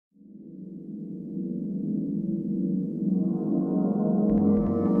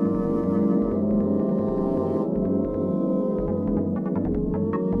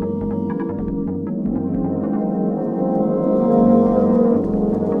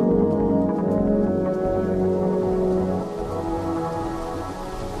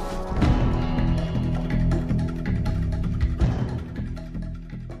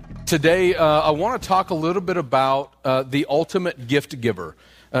Today, I want to talk a little bit about the ultimate gift giver.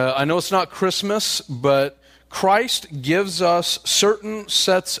 I know it's not Christmas, but Christ gives us certain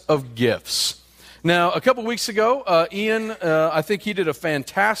sets of gifts. Now, a couple weeks ago, Ian, I think he did a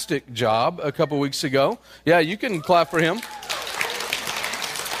fantastic job a couple weeks ago. Yeah, you can clap for him.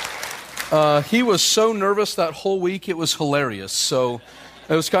 He was so nervous that whole week, it was hilarious. So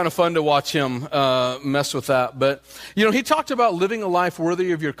it was kind of fun to watch him mess with that. But, you know, he talked about living a life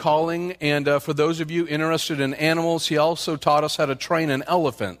worthy of your calling. And for those of you interested in animals, he also taught us how to train an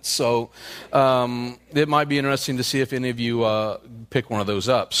elephant. So it might be interesting to see if any of you pick one of those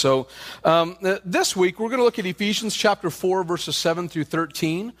up. So this week, we're going to look at Ephesians chapter 4, verses 7 through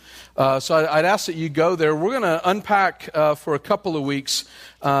 13. So I'd ask that you go there. We're going to unpack for a couple of weeks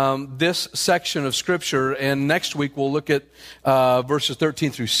this section of Scripture, and next week we'll look at verses 13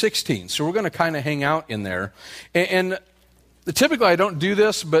 through 16. So we're going to kind of hang out in there. And typically I don't do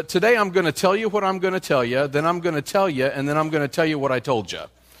this, but today I'm going to tell you what I'm going to tell you, then I'm going to tell you, and then I'm going to tell you what I told you.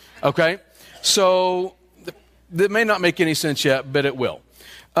 Okay? So that may not make any sense yet, but it will.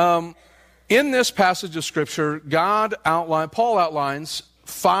 In this passage of Scripture, Paul outlines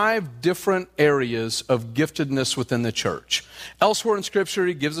 5 different areas of giftedness within the church. Elsewhere in Scripture,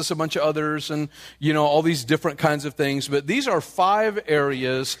 he gives us a bunch of others and, you know, all these different kinds of things. But these are 5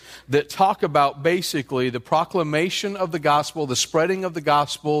 areas that talk about basically the proclamation of the gospel, the spreading of the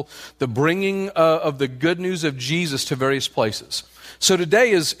gospel, the bringing of the good news of Jesus to various places. So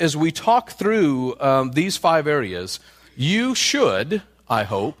today, as we talk through these 5 areas, you should, I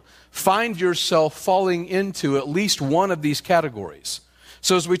hope, find yourself falling into at least one of these categories.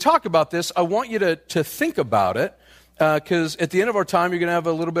 So as we talk about this, I want you to think about it, because at the end of our time, you're going to have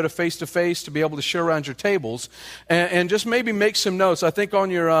a little bit of face-to-face to be able to share around your tables, and just maybe make some notes. I think on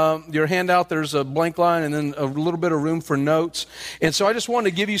your handout, there's a blank line and then a little bit of room for notes. And so I just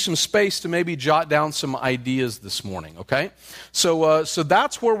wanted to give you some space to maybe jot down some ideas this morning, okay? So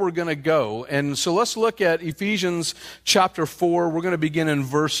that's where we're going to go. And so let's look at Ephesians chapter 4. We're going to begin in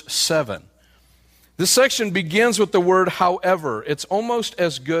verse 7. This section begins with the word however. It's almost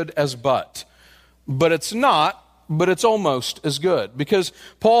as good as but it's not, but it's almost as good. Because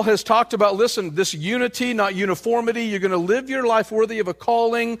Paul has talked about, listen, this unity, not uniformity. You're going to live your life worthy of a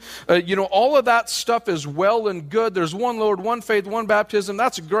calling. All of that stuff is well and good. There's one Lord, one faith, one baptism.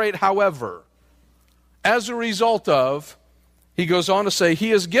 That's great. However, as a result of, he goes on to say,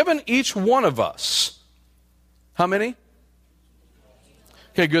 he has given each one of us, how many?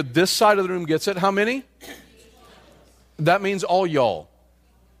 Okay, good. This side of the room gets it. How many? That means all y'all,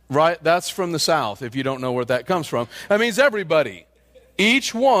 right? That's from the South, if you don't know where that comes from. That means everybody.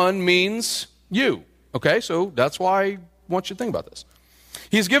 Each one means you. Okay, so that's why I want you to think about this.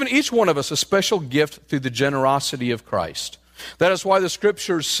 He's given each one of us a special gift through the generosity of Christ. That is why the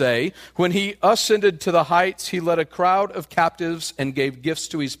Scriptures say, when he ascended to the heights, he led a crowd of captives and gave gifts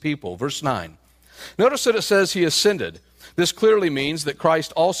to his people. Verse 9. Notice that it says he ascended. This clearly means that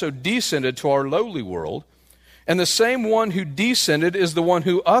Christ also descended to our lowly world, and the same one who descended is the one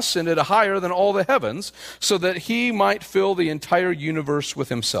who ascended higher than all the heavens, so that he might fill the entire universe with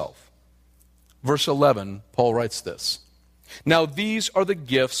himself. Verse 11, Paul writes this. Now these are the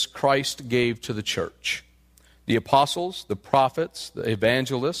gifts Christ gave to the church: the apostles, the prophets, the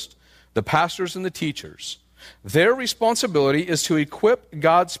evangelists, the pastors, and the teachers. Their responsibility is to equip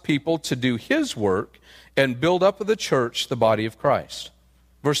God's people to do his work and build up the church, the body of Christ.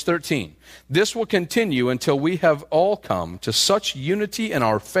 Verse 13, this will continue until we have all come to such unity in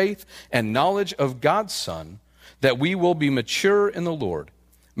our faith and knowledge of God's Son that we will be mature in the Lord,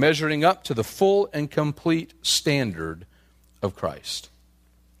 measuring up to the full and complete standard of Christ.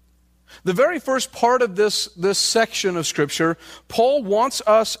 The very first part of this section of Scripture, Paul wants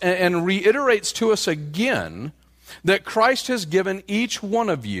us and reiterates to us again that Christ has given each one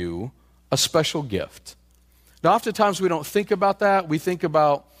of you a special gift. Now, oftentimes we don't think about that. We think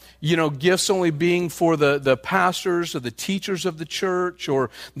about, gifts only being for the pastors or the teachers of the church or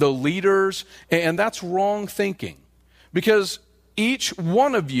the leaders, and that's wrong thinking. Because each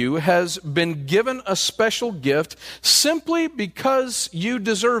one of you has been given a special gift simply because you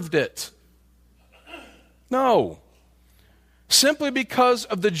deserved it. No. Simply because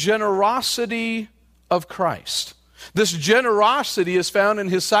of the generosity of Christ. This generosity is found in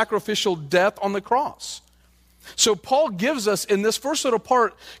his sacrificial death on the cross. So Paul gives us in this first little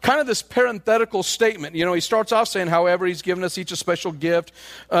part kind of this parenthetical statement. He starts off saying, however, he's given us each a special gift,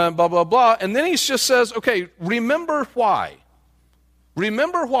 blah, blah, blah. And then he just says, okay, remember why.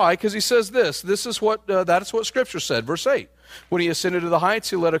 Remember why, because he says this. That is what Scripture said. Verse 8, when he ascended to the heights,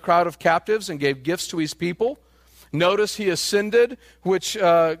 he led a crowd of captives and gave gifts to his people. Notice he ascended, which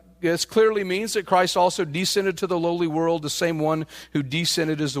this clearly means that Christ also descended to the lowly world. The same one who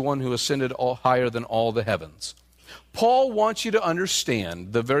descended is the one who ascended higher than all the heavens. Paul wants you to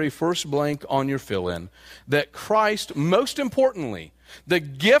understand, the very first blank on your fill-in, that Christ, most importantly, the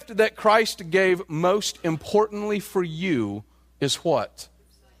gift that Christ gave most importantly for you is what?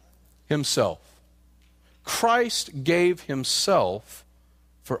 Himself. Christ gave himself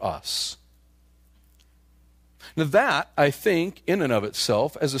for us. Now that, I think, in and of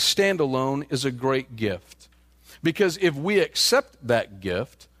itself, as a standalone, is a great gift. Because if we accept that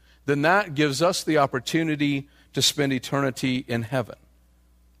gift, then that gives us the opportunity to spend eternity in heaven.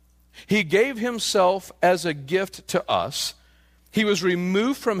 He gave himself as a gift to us. He was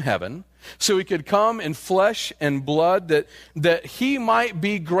removed from heaven so he could come in flesh and blood, that he might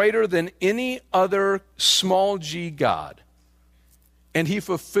be greater than any other small g God. And he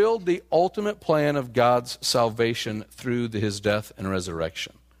fulfilled the ultimate plan of God's salvation through his death and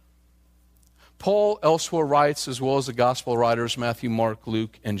resurrection. Paul elsewhere writes, as well as the gospel writers, Matthew, Mark,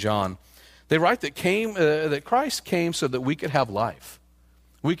 Luke, and John, they write that Christ came so that we could have life.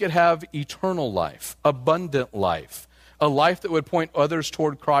 We could have eternal life, abundant life, a life that would point others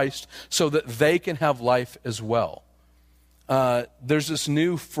toward Christ so that they can have life as well. There's this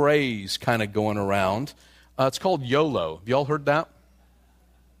new phrase kind of going around. It's called YOLO. Have y'all heard that?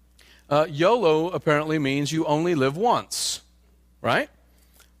 YOLO apparently means you only live once, right?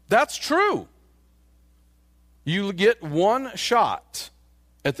 That's true. You get one shot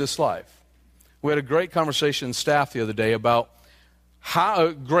at this life. We had a great conversation in staff the other day about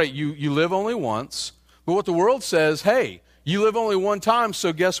how great you live only once, but what the world says, hey, you live only one time,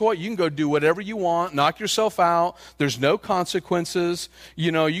 so guess what? You can go do whatever you want, knock yourself out. There's no consequences.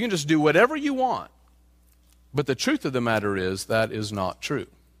 You can just do whatever you want. But the truth of the matter is that is not true.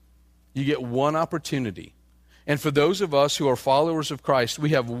 You get one opportunity. And for those of us who are followers of Christ,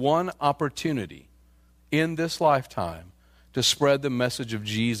 we have one opportunity in this lifetime to spread the message of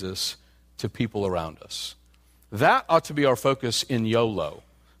Jesus to people around us. That ought to be our focus in YOLO.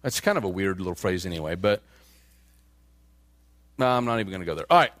 That's kind of a weird little phrase anyway, but no, I'm not even going to go there.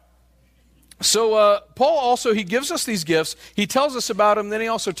 All right. So Paul also, he gives us these gifts. He tells us about them, then he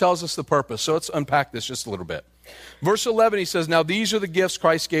also tells us the purpose. So let's unpack this just a little bit. Verse 11, he says, now these are the gifts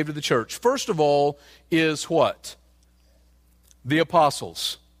Christ gave to the church. First of all is what? The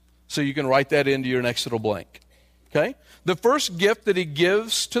apostles. So you can write that into your next little blank. Okay? The first gift that he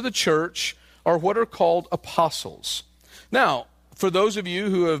gives to the church are what are called apostles. Now, for those of you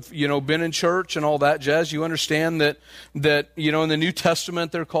who have, been in church and all that jazz, you understand that in the New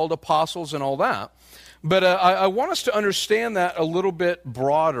Testament they're called apostles and all that. But I want us to understand that a little bit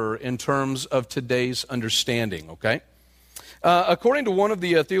broader in terms of today's understanding, okay? According to one of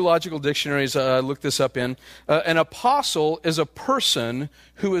the theological dictionaries I looked this up in, an apostle is a person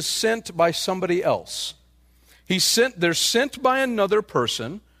who is sent by somebody else. They're sent by another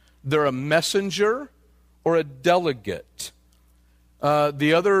person. They're a messenger or a delegate.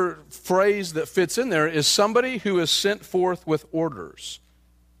 The other phrase that fits in there is somebody who is sent forth with orders.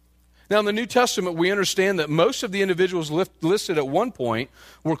 Now, in the New Testament, we understand that most of the individuals listed at one point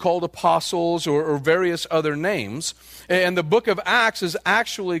were called apostles or various other names. And the book of Acts is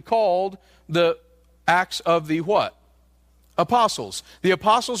actually called the Acts of the what? Apostles. The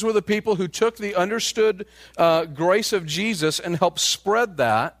apostles were the people who took the understood grace of Jesus and helped spread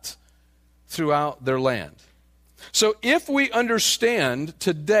that throughout their land. So if we understand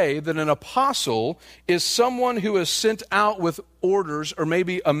today that an apostle is someone who is sent out with orders or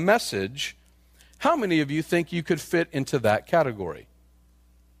maybe a message, how many of you think you could fit into that category?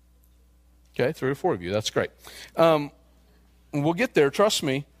 Okay, 3 or 4 of you. That's great. We'll get there, trust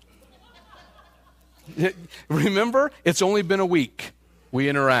me. Remember, it's only been a week. We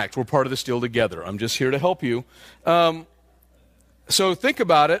interact. We're part of this deal together. I'm just here to help you. So think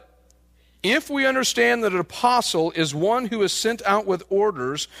about it. If we understand that an apostle is one who is sent out with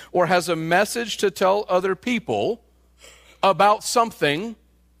orders or has a message to tell other people about something,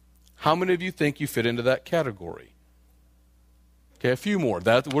 how many of you think you fit into that category? Okay, a few more.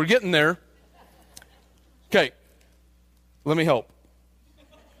 We're getting there. Okay, let me help.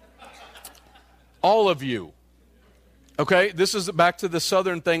 All of you. Okay, this is back to the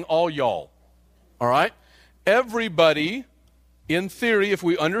southern thing, all y'all. All right? Everybody, in theory, if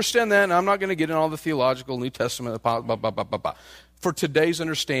we understand that, and I'm not going to get in all the theological New Testament, for today's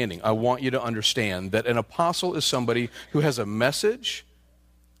understanding, I want you to understand that an apostle is somebody who has a message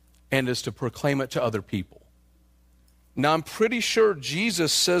and is to proclaim it to other people. Now, I'm pretty sure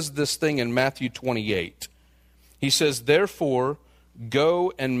Jesus says this thing in Matthew 28. He says, therefore,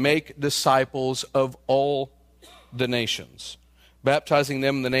 go and make disciples of all the nations, baptizing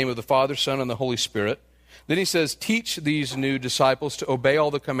them in the name of the Father, Son, and the Holy Spirit. Then he says, teach these new disciples to obey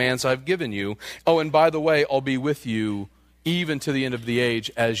all the commands I've given you. Oh, and by the way, I'll be with you even to the end of the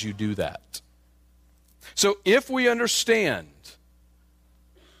age as you do that. So if we understand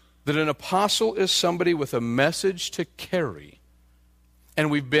that an apostle is somebody with a message to carry, and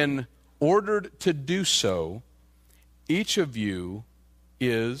we've been ordered to do so, each of you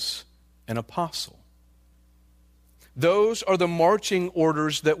is an apostle. Those are the marching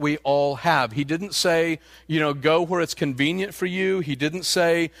orders that we all have. He didn't say, go where it's convenient for you. He didn't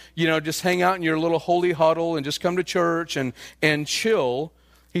say, just hang out in your little holy huddle and just come to church and chill.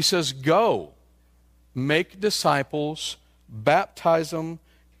 He says, go, make disciples, baptize them,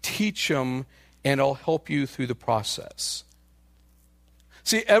 teach them, and I'll help you through the process.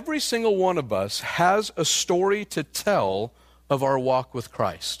 See, every single one of us has a story to tell of our walk with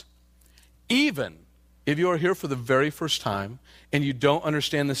Christ. Even if you are here for the very first time and you don't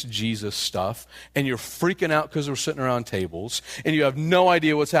understand this Jesus stuff and you're freaking out because we're sitting around tables and you have no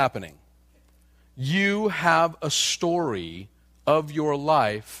idea what's happening, you have a story of your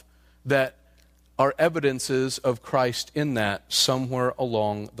life that are evidences of Christ in that somewhere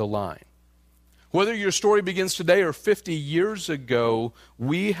along the line. Whether your story begins today or 50 years ago,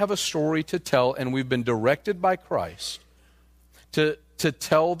 we have a story to tell, and we've been directed by Christ to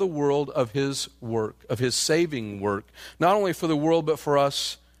tell the world of his work, of his saving work, not only for the world, but for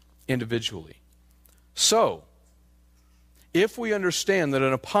us individually. So, if we understand that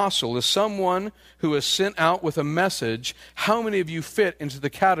an apostle is someone who is sent out with a message, how many of you fit into the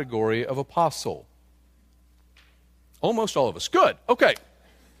category of apostle? Almost all of us. Good. Okay.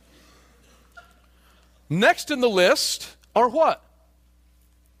 Next in the list are what?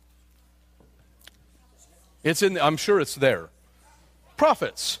 I'm sure it's there.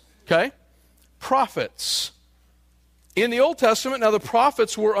 Prophets, okay? Prophets. In the Old Testament, now the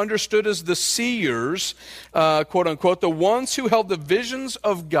prophets were understood as the seers, quote unquote, the ones who held the visions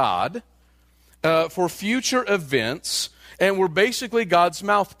of God for future events and were basically God's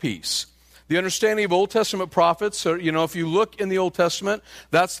mouthpiece. The understanding of Old Testament prophets, if you look in the Old Testament,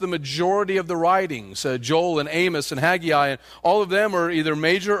 that's the majority of the writings. Joel and Amos and Haggai, and all of them are either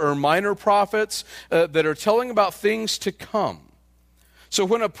major or minor prophets that are telling about things to come. So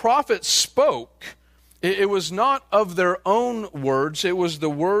when a prophet spoke, it was not of their own words, it was the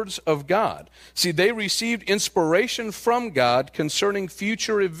words of God. See, they received inspiration from God concerning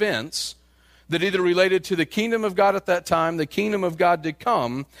future events that either related to the kingdom of God at that time, the kingdom of God to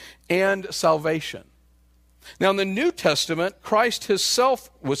come, and salvation. Now in the New Testament, Christ himself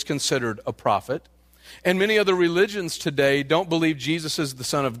was considered a prophet, and many other religions today don't believe Jesus is the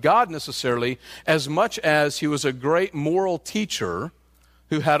Son of God necessarily, as much as he was a great moral teacher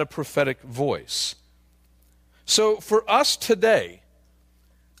who had a prophetic voice. So for us today,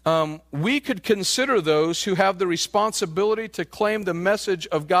 we could consider those who have the responsibility to claim the message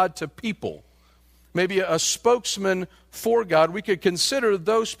of God to people. Maybe a spokesman for God. We could consider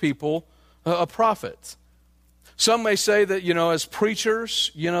those people a prophet. Some may say that, as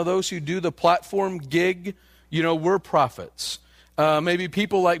preachers, those who do the platform gig, we're prophets. Maybe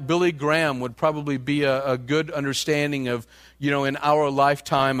people like Billy Graham would probably be a good understanding of, in our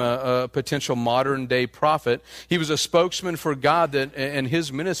lifetime, a potential modern-day prophet. He was a spokesman for God and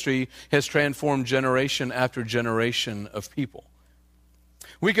his ministry has transformed generation after generation of people.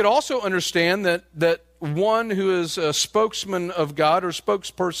 We could also understand that one who is a spokesman of God or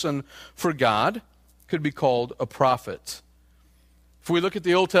spokesperson for God could be called a prophet. If we look at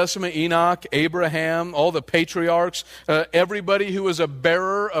the Old Testament, Enoch, Abraham, all the patriarchs, everybody who was a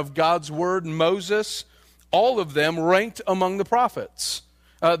bearer of God's word, Moses, all of them ranked among the prophets.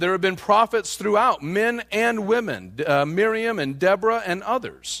 There have been prophets throughout, men and women, Miriam and Deborah and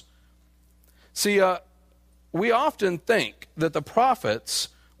others. See, we often think that the prophets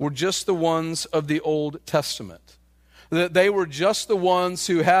were just the ones of the Old Testament, that they were just the ones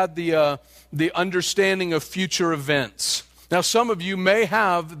who had the understanding of future events. Now, some of you may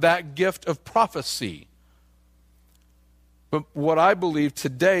have that gift of prophecy, but what I believe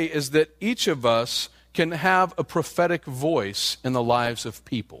today is that each of us can have a prophetic voice in the lives of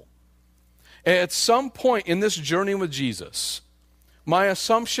people. At some point in this journey with Jesus, my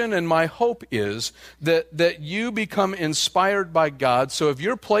assumption and my hope is that you become inspired by God. So if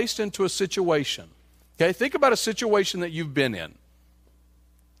you're placed into a situation, okay, think about a situation that you've been in,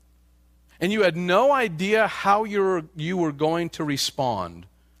 and you had no idea how you were going to respond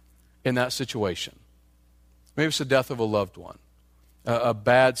in that situation. Maybe it's the death of a loved one, a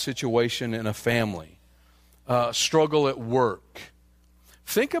bad situation in a family, struggle at work.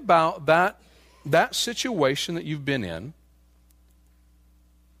 Think about that situation that you've been in.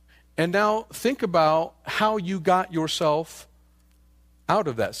 And now think about how you got yourself out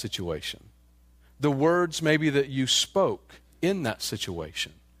of that situation. The words maybe that you spoke in that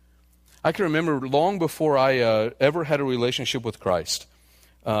situation. I can remember long before I ever had a relationship with Christ.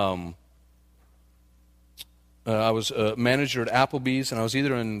 I was a manager at Applebee's, and I was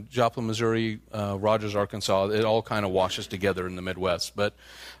either in Joplin, Missouri, Rogers, Arkansas. It all kind of washes together in the Midwest. But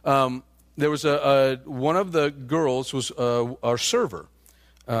there was one of the girls was our server,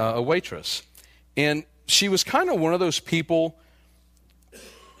 a waitress. And she was kind of one of those people,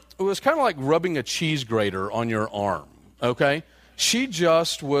 it was kind of like rubbing a cheese grater on your arm, okay? She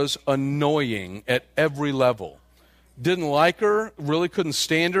just was annoying at every level. Didn't like her, really couldn't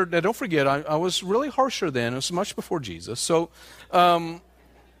stand her. Now, don't forget, I was really harsher then. It was much before Jesus. So,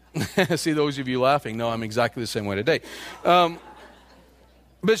 see those of you laughing. No, I'm exactly the same way today.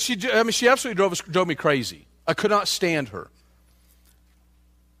 But she absolutely drove me crazy. I could not stand her.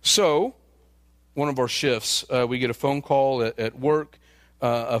 So, one of our shifts, we get a phone call at work.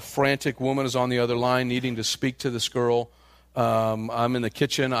 A frantic woman is on the other line needing to speak to this girl. I'm in the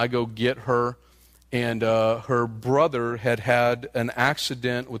kitchen. I go get her. And her brother had an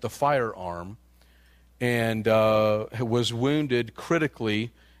accident with a firearm and was wounded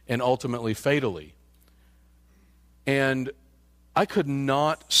critically and ultimately fatally. And I could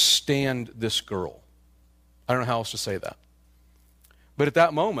not stand this girl. I don't know how else to say that. But at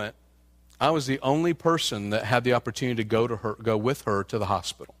that moment, I was the only person that had the opportunity to go with her to the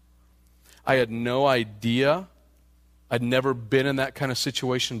hospital. I had no idea. I'd never been in that kind of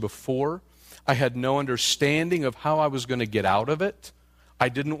situation before. I had no understanding of how I was going to get out of it. I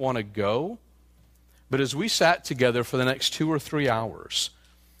didn't want to go. But as we sat together for the next 2 or 3 hours,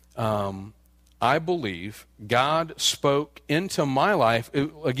 I believe God spoke into my life.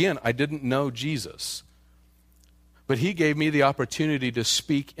 Again, I didn't know Jesus. But he gave me the opportunity to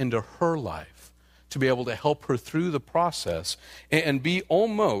speak into her life, to be able to help her through the process and be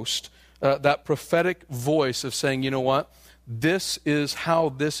almost that prophetic voice of saying, you know what? This is how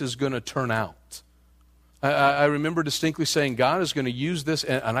this is going to turn out. I remember distinctly saying, God is going to use this,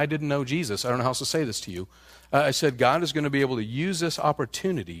 and I didn't know Jesus. I don't know how else to say this to you. I said, God is going to be able to use this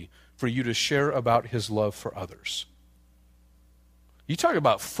opportunity for you to share about his love for others. You talk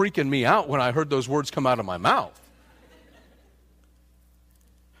about freaking me out when I heard those words come out of my mouth.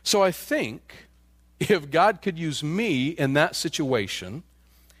 So I think if God could use me in that situation,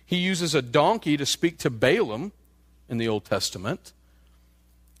 he uses a donkey to speak to Balaam in the Old Testament,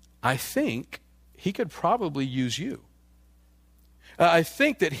 I think he could probably use you. I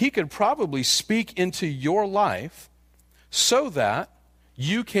think that he could probably speak into your life so that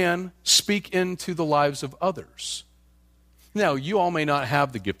you can speak into the lives of others. Now, you all may not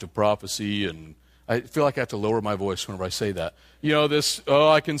have the gift of prophecy, and I feel like I have to lower my voice whenever I say that. You know,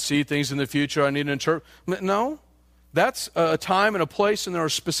 I can see things in the future, I need an interpret. No. That's a time and a place, and there are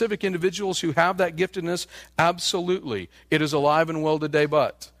specific individuals who have that giftedness. Absolutely. It is alive and well today,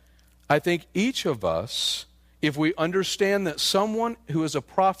 but I think each of us, if we understand that someone who is a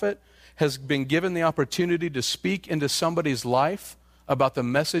prophet has been given the opportunity to speak into somebody's life about the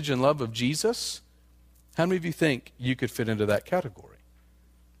message and love of Jesus, how many of you think you could fit into that category?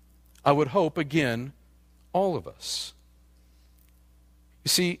 I would hope, again, all of us. You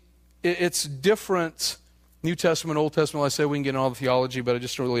see, it's different. New Testament, Old Testament, I say we can get into all the theology, but I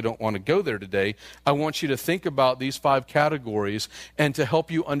just really don't want to go there today. I want you to think about these 5 categories and to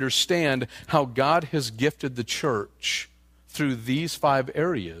help you understand how God has gifted the church through these 5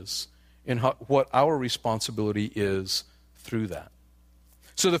 areas and what our responsibility is through that.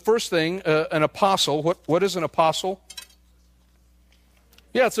 So the first thing, an apostle, what is an apostle?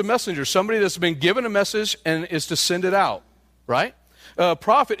 Yeah, it's a messenger, somebody that's been given a message and is to send it out, right? A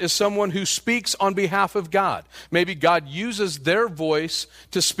prophet is someone who speaks on behalf of God. Maybe God uses their voice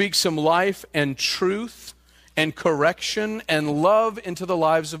to speak some life and truth and correction and love into the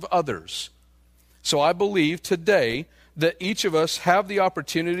lives of others. So I believe today that each of us have the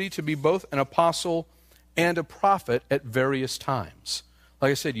opportunity to be both an apostle and a prophet at various times.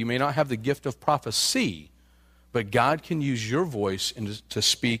 Like I said, you may not have the gift of prophecy, but God can use your voice to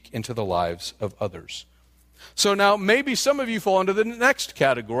speak into the lives of others. So now, maybe some of you fall into the next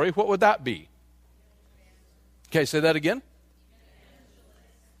category. What would that be? Okay, say that again.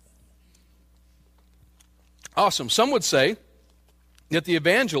 Awesome. Some would say that the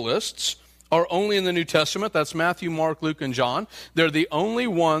evangelists are only in the New Testament. That's Matthew, Mark, Luke, and John. They're the only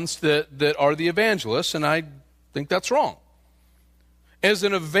ones that are the evangelists, and I think that's wrong. As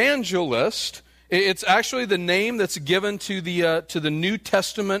an evangelist, it's actually the name that's given to the New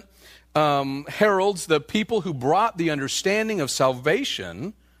Testament heralds, the people who brought the understanding of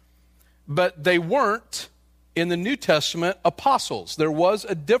salvation but they weren't, in the New Testament, apostles. There was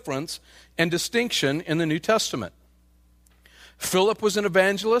a difference and distinction in the New Testament. Philip was an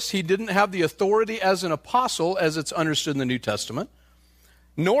evangelist. He didn't have the authority as an apostle as it's understood in the New Testament,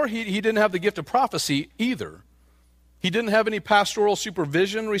 nor he didn't have the gift of prophecy either. He didn't have any pastoral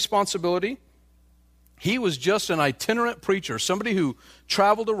supervision responsibility. He was just an itinerant preacher, somebody who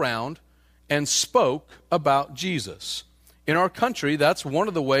traveled around and spoke about Jesus. In our country, that's one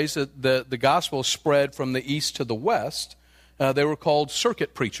of the ways that the gospel spread from the east to the west. They were called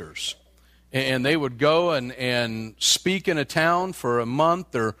circuit preachers. And they would go and speak in a town for a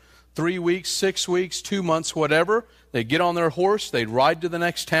month or 3 weeks, 6 weeks, 2 months, whatever. They'd get on their horse, they'd ride to the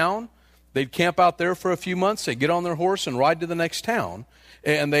next town. They'd camp out there for a few months, they'd get on their horse and ride to the next town.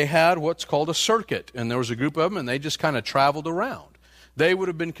 And they had what's called a circuit. And there was a group of them, and they just kind of traveled around. They would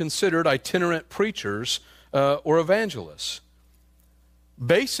have been considered itinerant preachers or evangelists.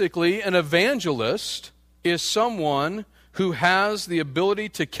 Basically, an evangelist is someone who has the ability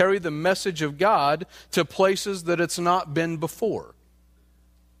to carry the message of God to places that it's not been before.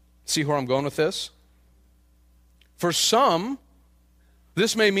 See where I'm going with this? For some,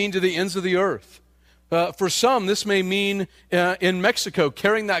 this may mean to the ends of the earth. For some, this may mean in Mexico,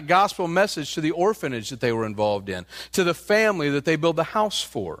 carrying that gospel message to the orphanage that they were involved in, to the family that they built the house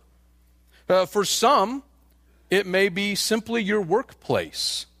for. For some, it may be simply your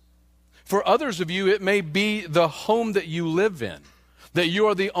workplace. For others of you, it may be the home that you live in, that you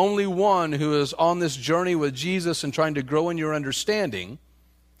are the only one who is on this journey with Jesus and trying to grow in your understanding,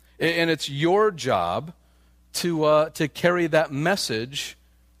 and it's your job to carry that message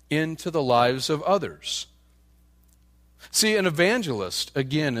into the lives of others. See, an evangelist,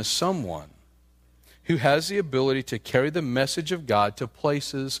 again, is someone who has the ability to carry the message of God to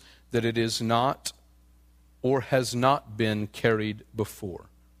places that it is not or has not been carried before.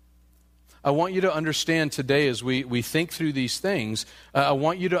 I want you to understand today as we think through these things, I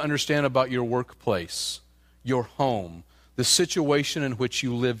want you to understand about your workplace, your home, the situation in which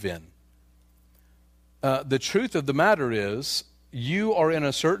you live in. The truth of the matter is, you are in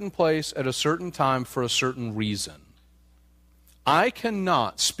a certain place at a certain time for a certain reason. I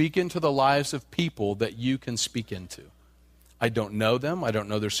cannot speak into the lives of people that you can speak into. I don't know them. I don't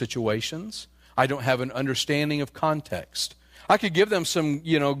know their situations. I don't have an understanding of context. I could give them some,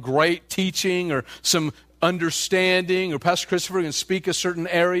 great teaching or some understanding, or Pastor Christopher can speak a certain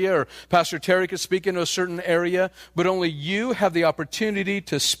area, or Pastor Terry could speak into a certain area, but only you have the opportunity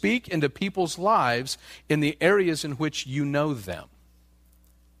to speak into people's lives in the areas in which you know them.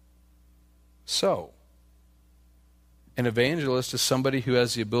 So, an evangelist is somebody who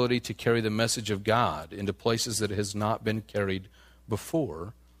has the ability to carry the message of God into places that it has not been carried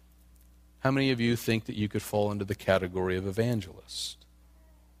before. How many of you think that you could fall into the category of evangelist?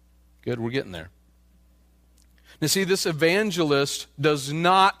 Good, we're getting there. Now see, this evangelist does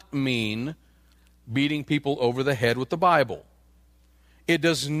not mean beating people over the head with the Bible. It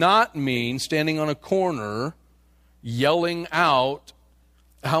does not mean standing on a corner yelling out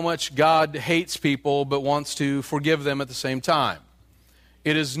how much God hates people but wants to forgive them at the same time.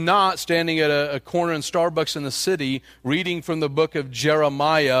 It is not standing at a corner in Starbucks in the city reading from the book of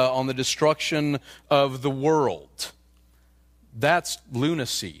Jeremiah on the destruction of the world. That's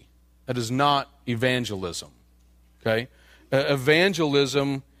lunacy. That is not evangelism. Okay?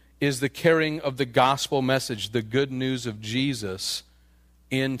 Evangelism is the carrying of the gospel message, the good news of Jesus,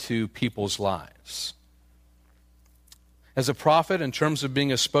 into people's lives. As a prophet, in terms of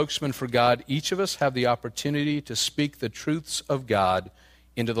being a spokesman for God, each of us have the opportunity to speak the truths of God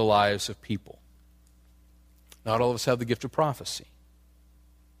into the lives of people. Not all of us have the gift of prophecy.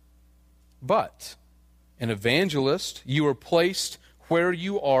 But an evangelist, you are placed where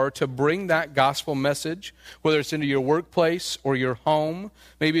you are to bring that gospel message, whether it's into your workplace or your home.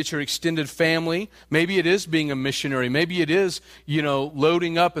 Maybe it's your extended family. Maybe it is being a missionary. Maybe it is,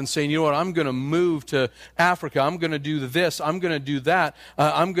 loading up and saying, I'm going to move to Africa. I'm going to do this. I'm going to do that.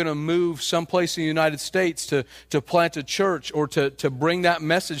 I'm going to move someplace in the United States to plant a church or to bring that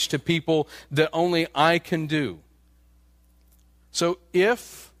message to people that only I can do. So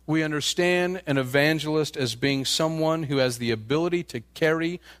if we understand an evangelist as being someone who has the ability to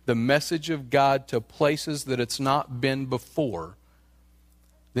carry the message of God to places that it's not been before,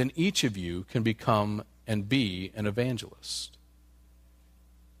 then each of you can become and be an evangelist.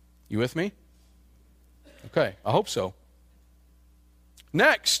 You with me? Okay, I hope so.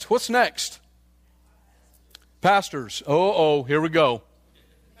 Next, what's next? Pastors. Here we go.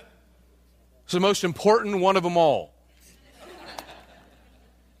 It's the most important one of them all.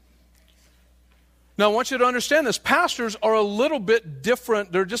 Now, I want you to understand this. Pastors are a little bit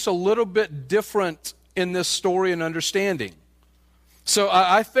different. They're just a little bit different in this story and understanding. So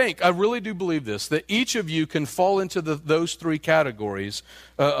I really do believe this, that each of you can fall into those three categories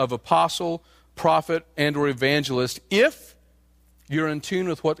of apostle, prophet, and or evangelist if you're in tune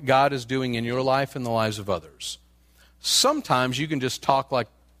with what God is doing in your life and the lives of others. Sometimes you can just talk and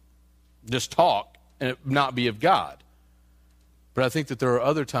it not be of God. But I think that there are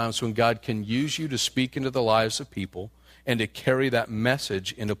other times when God can use you to speak into the lives of people and to carry that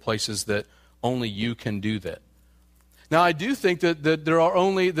message into places that only you can do that. Now, I do think that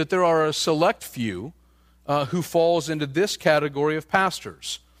there are a select few who falls into this category of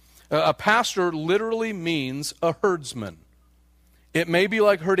pastors. A pastor literally means a herdsman. It may be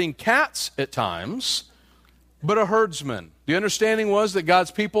like herding cats at times, but a herdsman. The understanding was that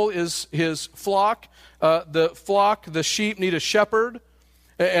God's people is his flock. The sheep need a shepherd,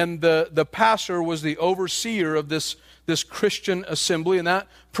 and the pastor was the overseer of this Christian assembly, and that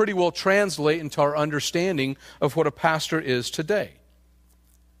pretty well translates into our understanding of what a pastor is today.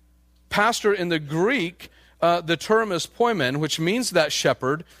 Pastor in the Greek, the term is poimen, which means that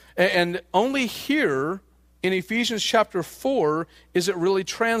shepherd, and only here in Ephesians chapter 4 is it really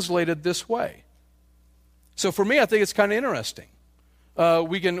translated this way. So for me, I think it's kind of interesting.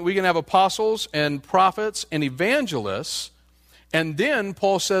 We can have apostles and prophets and evangelists, and then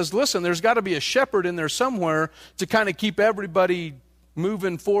Paul says, listen, there's got to be a shepherd in there somewhere to kind of keep everybody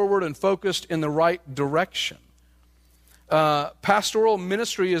moving forward and focused in the right direction. Pastoral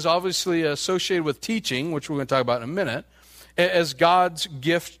ministry is obviously associated with teaching, which we're going to talk about in a minute, as God's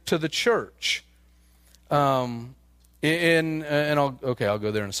gift to the church. I'll go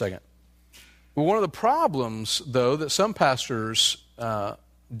there in a second. But one of the problems, though, that some pastors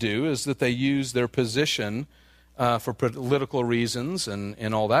do is that they use their position for political reasons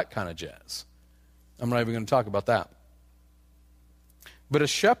and all that kind of jazz. I'm not even going to talk about that. But a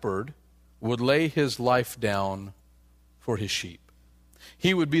shepherd would lay his life down for his sheep.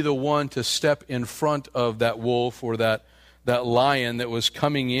 He would be the one to step in front of that wolf or that lion that was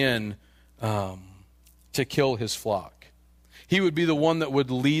coming in to kill his flock. He would be the one that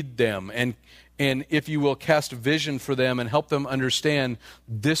would lead them and if you will, cast vision for them and help them understand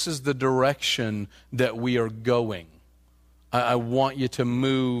this is the direction that we are going. I want you to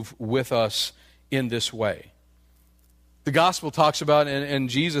move with us in this way. The gospel talks about, and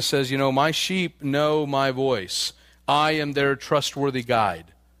Jesus says, my sheep know my voice. I am their trustworthy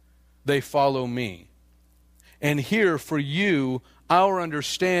guide. They follow me. And here for you, our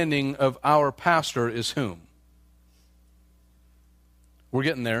understanding of our pastor is whom? We're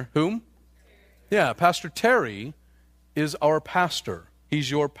getting there. Whom? Yeah, Pastor Terry is our pastor. He's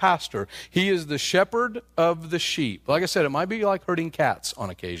your pastor. He is the shepherd of the sheep. Like I said, it might be like herding cats on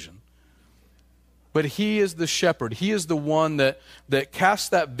occasion. But he is the shepherd. He is the one that casts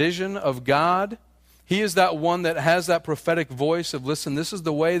that vision of God. He is that one that has that prophetic voice of, listen, this is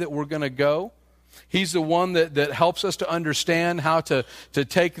the way that we're going to go. He's the one that helps us to understand how to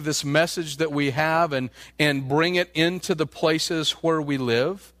take this message that we have and bring it into the places where we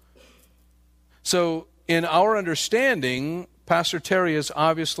live. So in our understanding, Pastor Terry is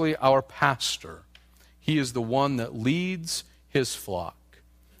obviously our pastor. He is the one that leads his flock.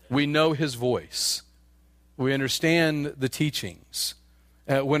 We know his voice. We understand the teachings.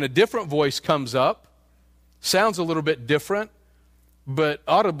 When a different voice comes up, sounds a little bit different, but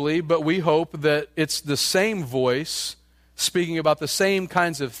audibly, but we hope that it's the same voice speaking about the same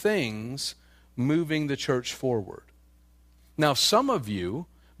kinds of things, moving the church forward. Now, some of you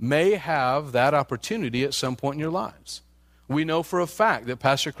may have that opportunity at some point in your lives. We know for a fact that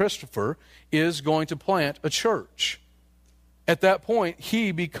Pastor Christopher is going to plant a church. At that point,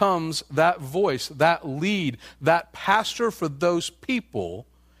 he becomes that voice, that lead, that pastor for those people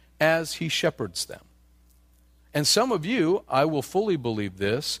as he shepherds them. And some of you, I will fully believe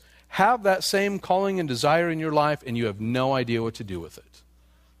this, have that same calling and desire in your life, and you have no idea what to do with it.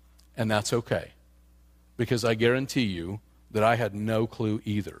 And that's okay, because I guarantee you that I had no clue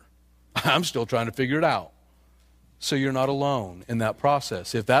either. I'm still trying to figure it out. So you're not alone in that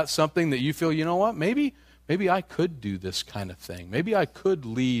process. If that's something that you feel, you know what, maybe I could do this kind of thing. Maybe I could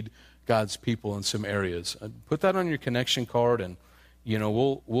lead God's people in some areas. Put that on your connection card, and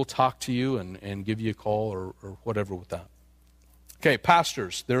we'll talk to you and give you a call or whatever with that. Okay,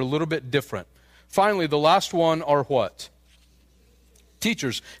 pastors, they're a little bit different. Finally, the last one are what?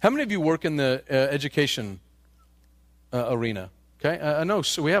 Teachers. How many of you work in the education arena? Okay, I know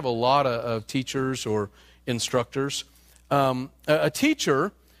so we have a lot of teachers or instructors. A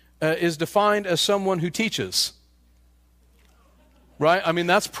teacher is defined as someone who teaches. right? I mean,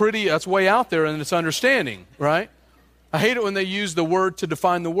 that's way out there in its understanding, right? I hate it when they use the word to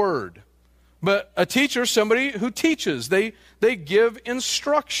define the word. But a teacher, somebody who teaches, they give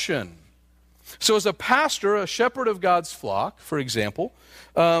instruction. So as a pastor, a shepherd of God's flock, for example,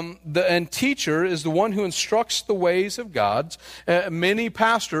 and teacher is the one who instructs the ways of God. Many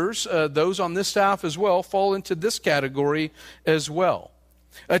pastors, those on this staff as well, fall into this category as well.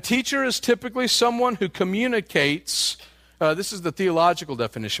 A teacher is typically someone who communicates. This is the theological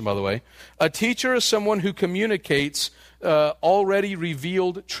definition, by the way. A teacher is someone who communicates already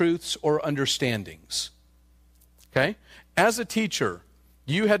revealed truths or understandings. Okay? As a teacher,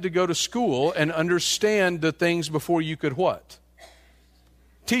 you had to go to school and understand the things before you could what?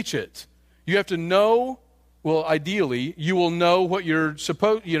 Teach it. You have to know, well, ideally, you will know what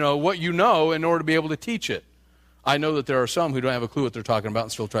what you know in order to be able to teach it. I know that there are some who don't have a clue what they're talking about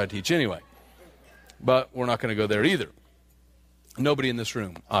and still try to teach anyway. But we're not going to go there either. Nobody in this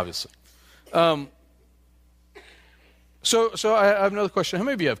room, obviously. So I have another question. How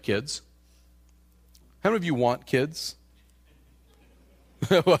many of you have kids? How many of you want kids?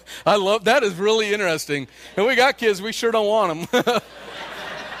 I love that. Is really interesting. And we got kids, we sure don't want them.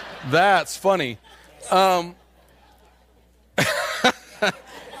 That's funny.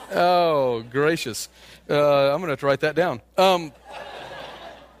 Oh, gracious. I'm going to have to write that down.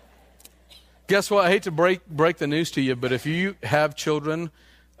 Guess what? I hate to break the news to you, but if you have children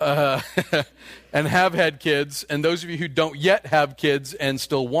and have had kids, and those of you who don't yet have kids and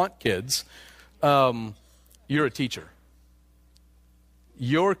still want kids, you're a teacher.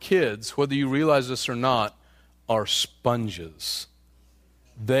 Your kids, whether you realize this or not, are sponges.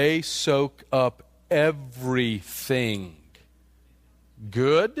 They soak up everything,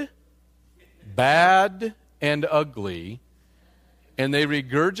 good, bad, and ugly, and they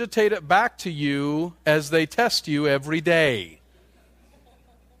regurgitate it back to you as they test you every day.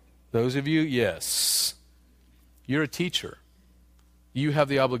 Those of you, yes. You're a teacher. You have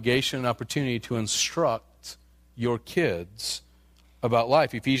the obligation and opportunity to instruct your kids about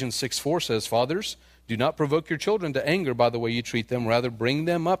life. Ephesians 6:4 says, "Fathers, do not provoke your children to anger by the way you treat them. Rather, bring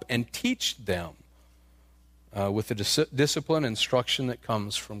them up and teach them with the discipline and instruction that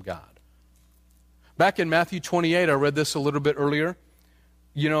comes from God." Back in Matthew 28, I read this a little bit earlier.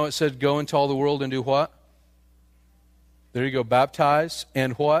 You know, it said, go into all the world and do what? There you go, baptize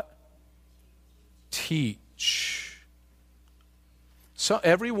and what? Teach. So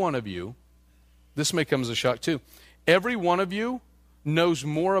every one of you, this may come as a shock too, every one of you knows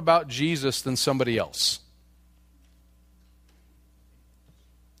more about Jesus than somebody else.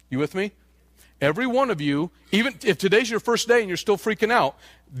 You with me? Every one of you, even if today's your first day and you're still freaking out,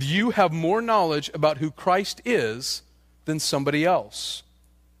 you have more knowledge about who Christ is than somebody else.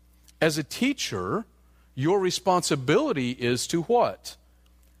 As a teacher, your responsibility is to what?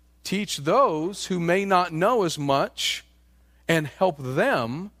 Teach those who may not know as much and help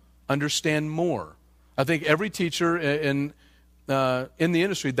them understand more. I think every teacher in the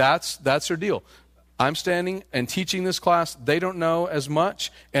industry, that's their deal. I'm standing and teaching this class. They don't know as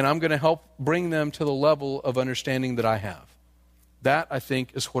much, and I'm going to help bring them to the level of understanding that I have. That, I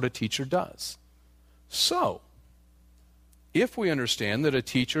think, is what a teacher does. So, if we understand that a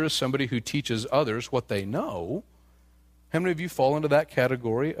teacher is somebody who teaches others what they know, how many of you fall into that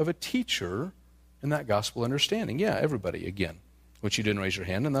category of a teacher in that gospel understanding? Yeah, everybody, again, which you didn't raise your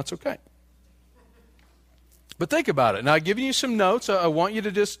hand, and that's okay. But think about it. Now, I've given you some notes. I want you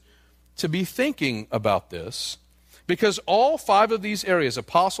to be thinking about this, because all 5 of these areas,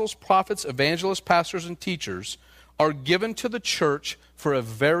 apostles, prophets, evangelists, pastors, and teachers, are given to the church for a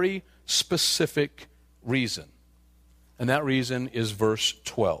very specific reason. And that reason is verse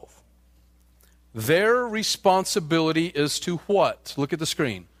 12. Their responsibility is to what? Look at the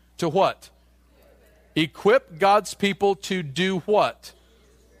screen. To what? Equip God's people to do what?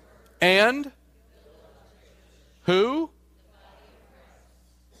 And who?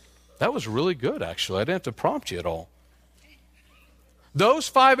 That was really good, actually. I didn't have to prompt you at all. Those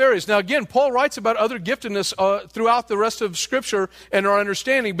 5 areas. Now, again, Paul writes about other giftedness throughout the rest of Scripture and our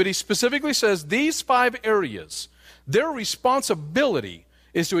understanding, but he specifically says these 5 areas, their responsibility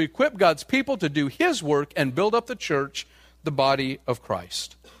is to equip God's people to do His work and build up the church, the body of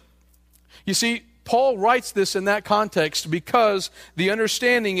Christ. You see, Paul writes this in that context because the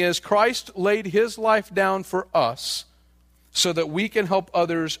understanding is Christ laid His life down for us so that we can help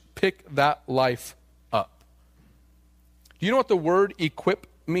others pick that life up. Do you know what the word equip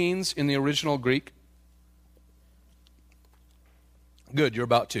means in the original Greek? Good, you're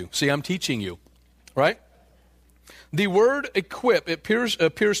about to. See, I'm teaching you, right? The word equip appears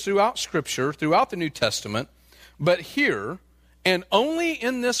throughout Scripture, throughout the New Testament, but here, And only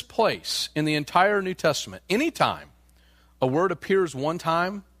in this place, in the entire New Testament, anytime a word appears one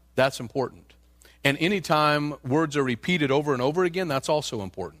time, that's important. And anytime words are repeated over and over again, that's also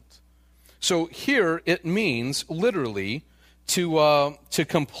important. So here it means literally to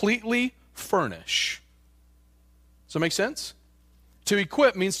completely furnish. Does that make sense? To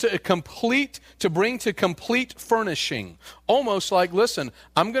equip means to bring to complete furnishing. Almost like, listen,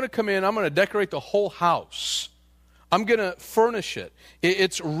 I'm going to come in, I'm going to decorate the whole house. I'm going to furnish it.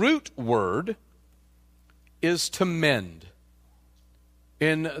 Its root word is to mend.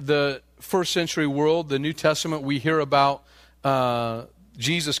 In the first century world, the New Testament, we hear about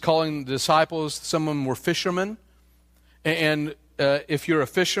Jesus calling the disciples, some of them were fishermen. And if you're a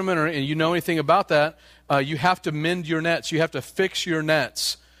fisherman and you know anything about that, you have to mend your nets. You have to fix your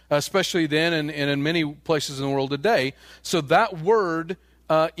nets, especially then and in many places in the world today. So that word,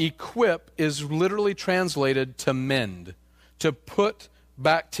 equip, is literally translated to mend, to put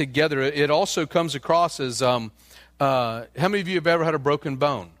back together. It also comes across as, how many of you have ever had a broken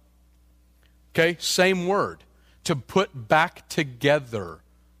bone? Okay, same word. To put back together,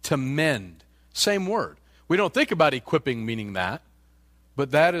 to mend. Same word. We don't think about equipping meaning that,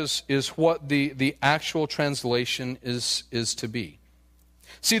 but that is what the actual translation is to be.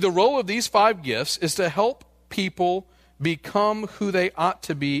 See, the role of these 5 gifts is to help people become who they ought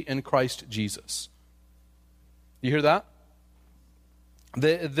to be in Christ Jesus. You hear that?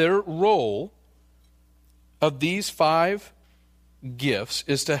 Their role of these 5 gifts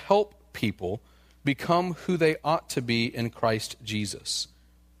is to help people become who they ought to be in Christ Jesus.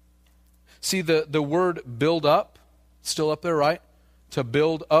 See, the word build up, still up there, right? To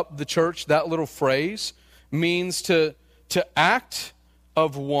build up the church, that little phrase means to act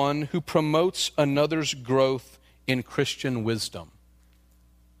of one who promotes another's growth in Christian wisdom.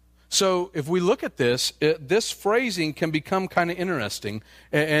 So if we look at this, this phrasing can become kind of interesting.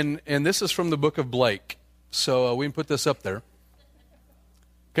 And this is from the book of Blake. So we can put this up there.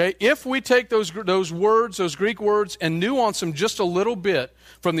 Okay, if we take those words, those Greek words, and nuance them just a little bit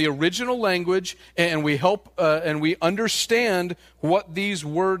from the original language, and we help and we understand what these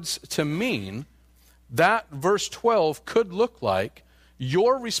words to mean, that verse 12 could look like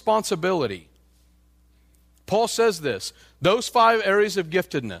your responsibility. Paul says this, those 5 areas of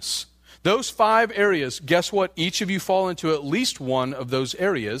giftedness, those 5 areas, guess what? Each of you fall into at least one of those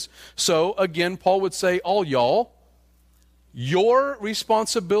areas. So again, Paul would say, all y'all, your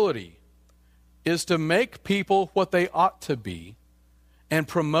responsibility is to make people what they ought to be and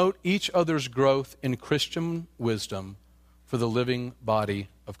promote each other's growth in Christian wisdom for the living body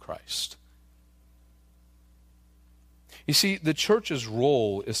of Christ. You see, the church's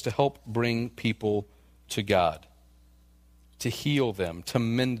role is to help bring people to God, to heal them, to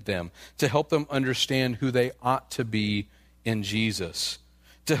mend them, to help them understand who they ought to be in Jesus,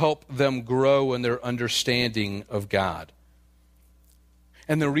 to help them grow in their understanding of God.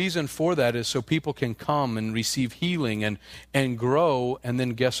 And the reason for that is so people can come and receive healing and grow, and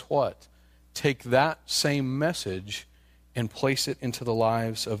then guess what? Take that same message and place it into the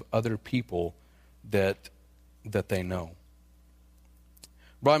lives of other people that they know.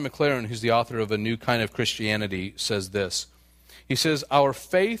 Brian McLaren, who's the author of A New Kind of Christianity, says this. He says, our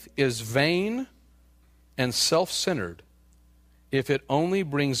faith is vain and self-centered if it only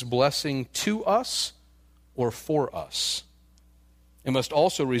brings blessing to us or for us. It must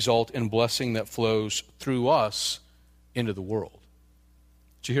also result in blessing that flows through us into the world.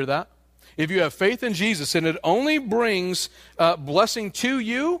 Did you hear that? If you have faith in Jesus and it only brings blessing to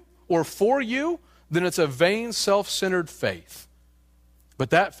you or for you, then it's a vain, self-centered faith.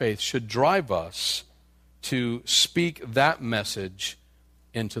 But that faith should drive us to speak that message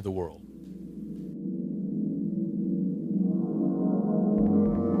into the world.